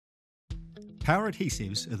Power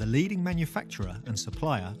Adhesives are the leading manufacturer and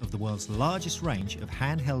supplier of the world's largest range of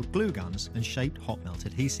handheld glue guns and shaped hot melt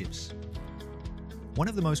adhesives. One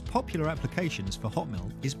of the most popular applications for hot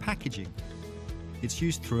melt is packaging. It's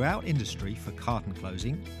used throughout industry for carton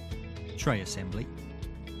closing, tray assembly,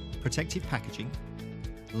 protective packaging,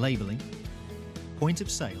 labelling, point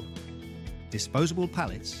of sale, disposable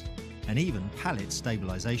pallets, and even pallet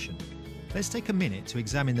stabilisation. Let's take a minute to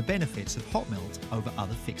examine the benefits of hot melt over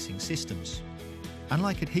other fixing systems.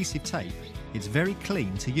 Unlike adhesive tape, it's very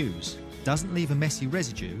clean to use, doesn't leave a messy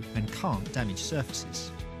residue and can't damage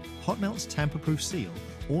surfaces. Hot melt's tamper-proof seal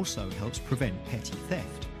also helps prevent petty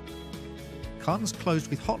theft. Cartons closed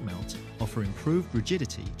with hot melt offer improved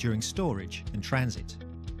rigidity during storage and transit.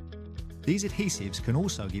 These adhesives can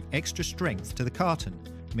also give extra strength to the carton,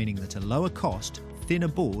 meaning that a lower cost, thinner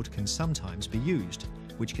board can sometimes be used,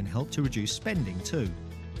 which can help to reduce spending too.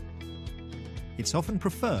 It's often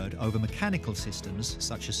preferred over mechanical systems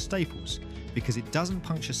such as staples because it doesn't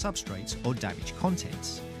puncture substrates or damage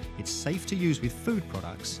contents. It's safe to use with food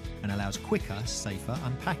products and allows quicker, safer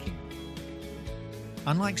unpacking.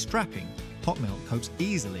 Unlike strapping, hot melt copes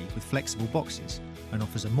easily with flexible boxes and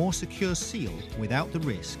offers a more secure seal without the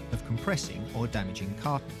risk of compressing or damaging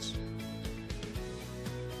cartons.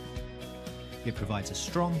 It provides a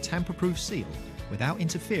strong tamper-proof seal without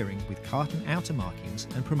interfering with carton outer markings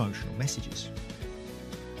and promotional messages.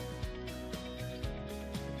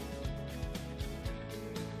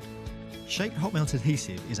 Shaped hot melt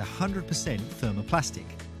adhesive is 100% thermoplastic,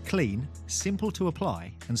 clean, simple to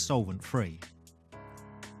apply and solvent-free.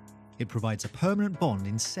 It provides a permanent bond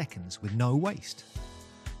in seconds with no waste.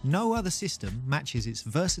 No other system matches its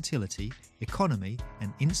versatility, economy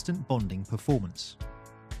and instant bonding performance.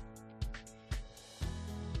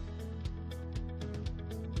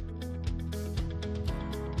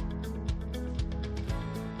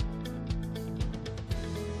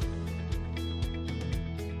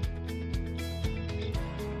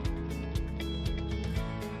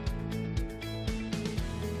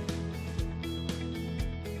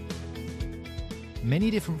 Many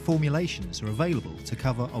different formulations are available to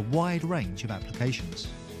cover a wide range of applications.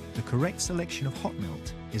 The correct selection of hot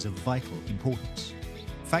melt is of vital importance.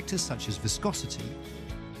 Factors such as viscosity,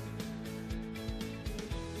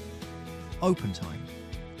 open time,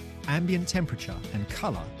 ambient temperature and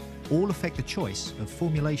colour all affect the choice of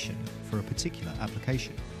formulation for a particular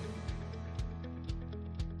application.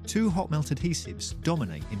 Two hot melt adhesives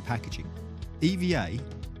dominate in packaging: EVA,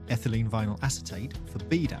 ethylene vinyl acetate for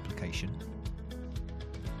bead application,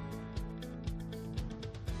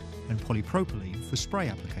 and polypropylene for spray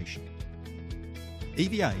application.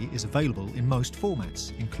 EVA is available in most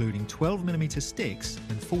formats, including 12mm sticks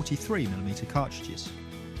and 43mm cartridges.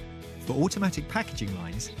 For automatic packaging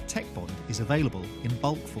lines, TechBond is available in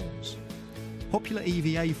bulk forms. Popular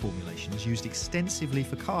EVA formulations used extensively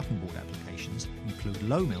for carton board applications include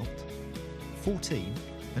low melt, 14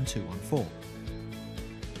 and 214.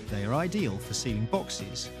 They are ideal for sealing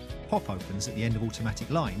boxes, pop opens at the end of automatic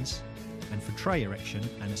lines, and for tray erection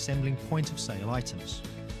and assembling point-of-sale items.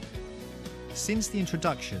 Since the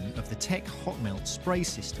introduction of the Tech Hot Melt spray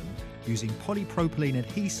system using polypropylene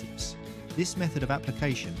adhesives, this method of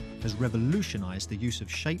application has revolutionised the use of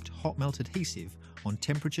shaped hot melt adhesive on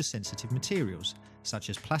temperature-sensitive materials such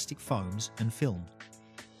as plastic foams and film.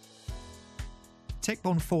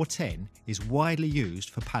 TechBond 410 is widely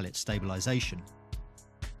used for pallet stabilisation,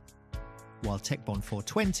 while TechBond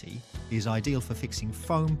 420 is ideal for fixing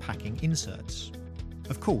foam packing inserts.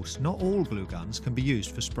 Of course, not all glue guns can be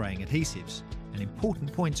used for spraying adhesives, an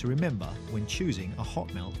important point to remember when choosing a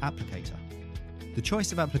hot melt applicator. The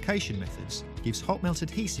choice of application methods gives hot melt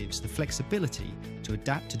adhesives the flexibility to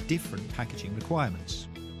adapt to different packaging requirements.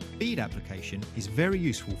 Bead application is very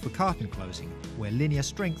useful for carton closing where linear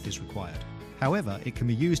strength is required. However, it can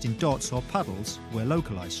be used in dots or puddles where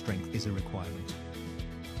localized strength is a requirement.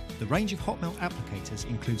 The range of hot melt applicators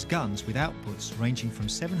includes guns with outputs ranging from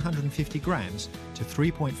 750 grams to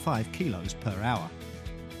 3.5 kilos per hour.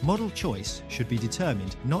 Model choice should be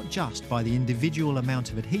determined not just by the individual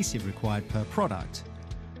amount of adhesive required per product,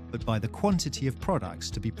 but by the quantity of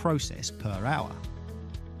products to be processed per hour.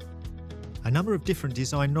 A number of different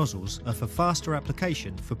design nozzles are for faster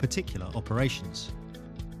application for particular operations.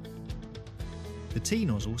 The T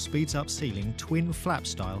nozzle speeds up sealing twin flap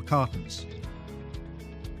style cartons.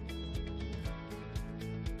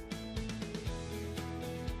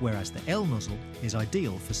 Whereas the L nozzle is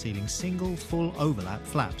ideal for sealing single full overlap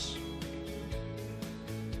flaps.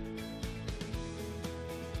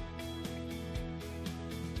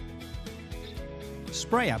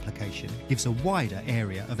 Spray application gives a wider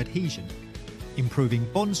area of adhesion. improving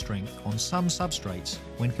bond strength on some substrates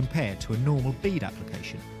when compared to a normal bead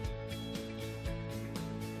application.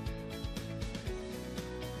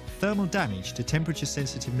 Thermal damage to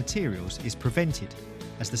temperature-sensitive materials is prevented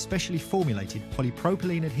as the specially formulated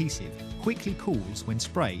polypropylene adhesive quickly cools when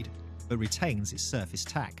sprayed but retains its surface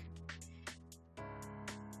tack.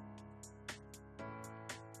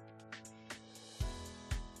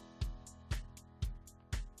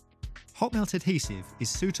 Hot melt adhesive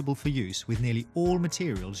is suitable for use with nearly all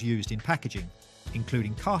materials used in packaging,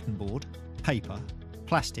 including cartonboard, paper,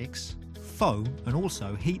 plastics, foam and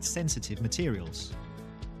also heat-sensitive materials.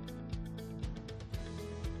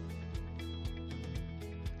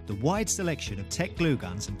 The wide selection of Tech glue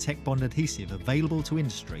guns and Tech Bond adhesive available to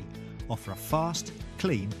industry offer a fast,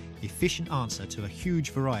 clean, efficient answer to a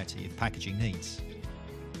huge variety of packaging needs.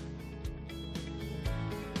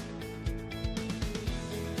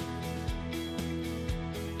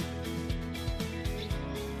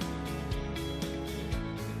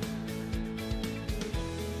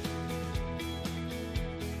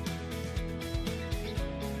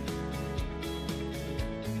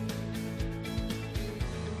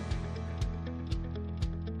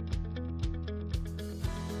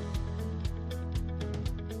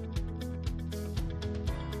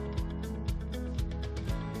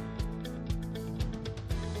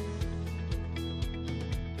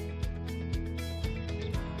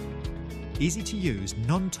 Easy-to-use,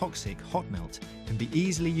 non-toxic hot melt can be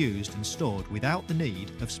easily used and stored without the need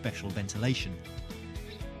of special ventilation.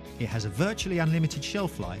 It has a virtually unlimited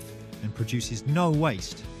shelf life and produces no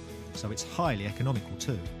waste, so it's highly economical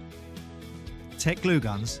too. Tech glue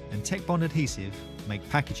guns and Tech Bond adhesive make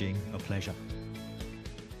packaging a pleasure.